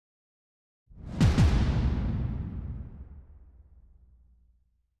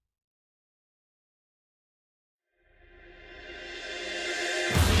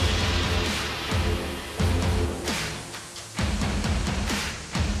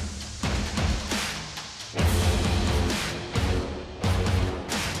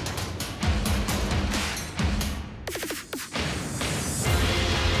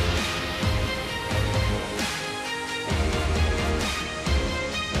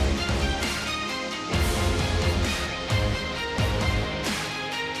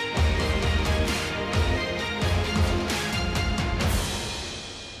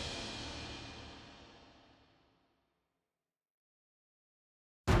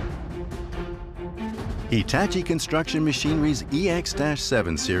Hitachi Construction Machinery's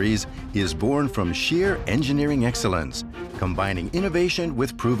EX-7 series is born from sheer engineering excellence, combining innovation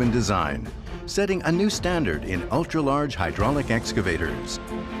with proven design, setting a new standard in ultra-large hydraulic excavators.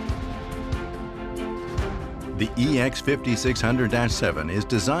 The EX5600-7 is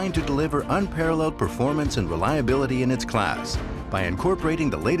designed to deliver unparalleled performance and reliability in its class by incorporating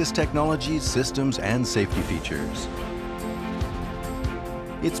the latest technologies, systems, and safety features.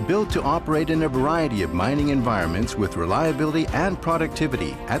 It's built to operate in a variety of mining environments with reliability and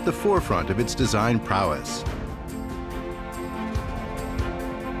productivity at the forefront of its design prowess.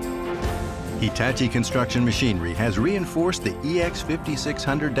 Hitachi Construction Machinery has reinforced the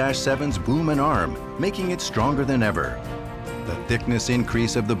EX5600-7's boom and arm, making it stronger than ever. The thickness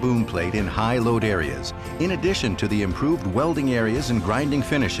increase of the boom plate in high load areas, in addition to the improved welding areas and grinding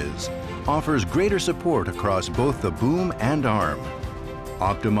finishes, offers greater support across both the boom and arm.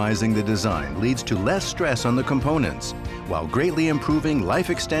 Optimizing the design leads to less stress on the components, while greatly improving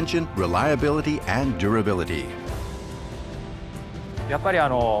life extension, reliability, and durability. やっぱり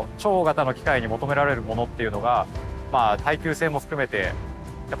超型の機械に求められるものっていうのが、耐久性も含めて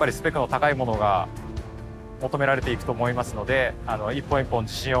やっぱりスペックの高いものが求められていくと思いますので、一本一本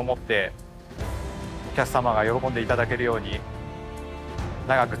自信を持ってお客様が喜んでいただけるように、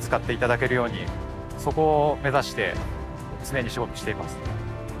長く使っていただけるように、そこを目指して常に仕事しています。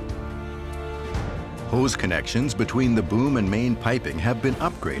Hose connections between the boom and main piping have been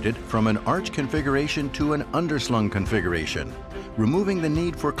upgraded from an arch configuration to an underslung configuration, removing the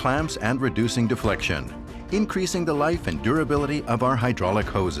need for clamps and reducing deflection, increasing the life and durability of our hydraulic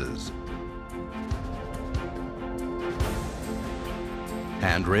hoses.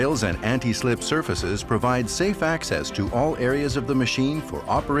 Handrails and anti-slip surfaces provide safe access to all areas of the machine for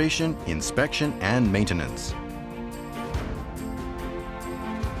operation, inspection, and maintenance.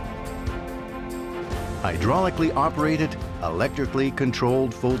 Hydraulically operated, electrically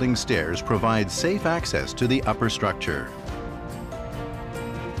controlled folding stairs provide safe access to the upper structure.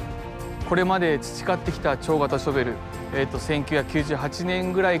 これまで培ってきた超型ショベル、1998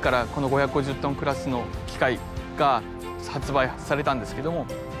年ぐらいからこの550トンクラスの機械が発売されたんですけども、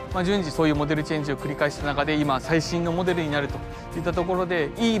順次そういうモデルチェンジを繰り返した中で今最新のモデルになるといったところで、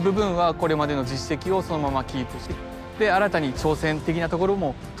いい部分はこれまでの実績をそのままキープして、で新たに挑戦的なところ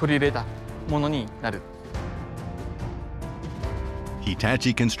も取り入れたものになる。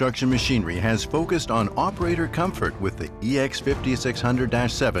Hitachi Construction Machinery has focused on operator comfort with the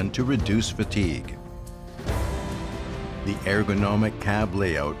EX5600-7 to reduce fatigue. The ergonomic cab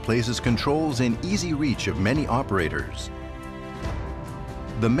layout places controls in easy reach of many operators.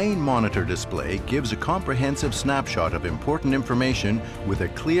 The main monitor display gives a comprehensive snapshot of important information with a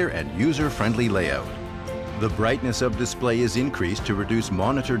clear and user-friendly layout. The brightness of display is increased to reduce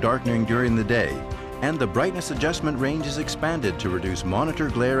monitor darkening during the day, and the brightness adjustment range is expanded to reduce monitor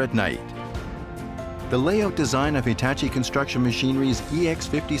glare at night. The layout design of Hitachi Construction Machinery's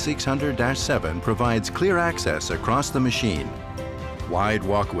EX5600-7 provides clear access across the machine. Wide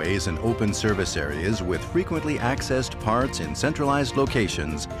walkways and open service areas with frequently accessed parts in centralized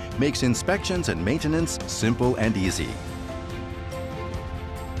locations makes inspections and maintenance simple and easy.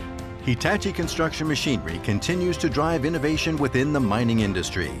 Hitachi Construction Machinery continues to drive innovation within the mining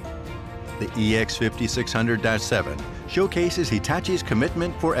industry. The EX5600-7 showcases Hitachi's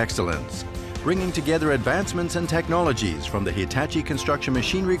commitment for excellence, bringing together advancements and technologies from the Hitachi Construction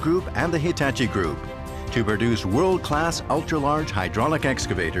Machinery Group and the Hitachi Group to produce world-class ultra-large hydraulic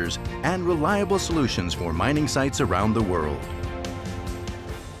excavators and reliable solutions for mining sites around the world.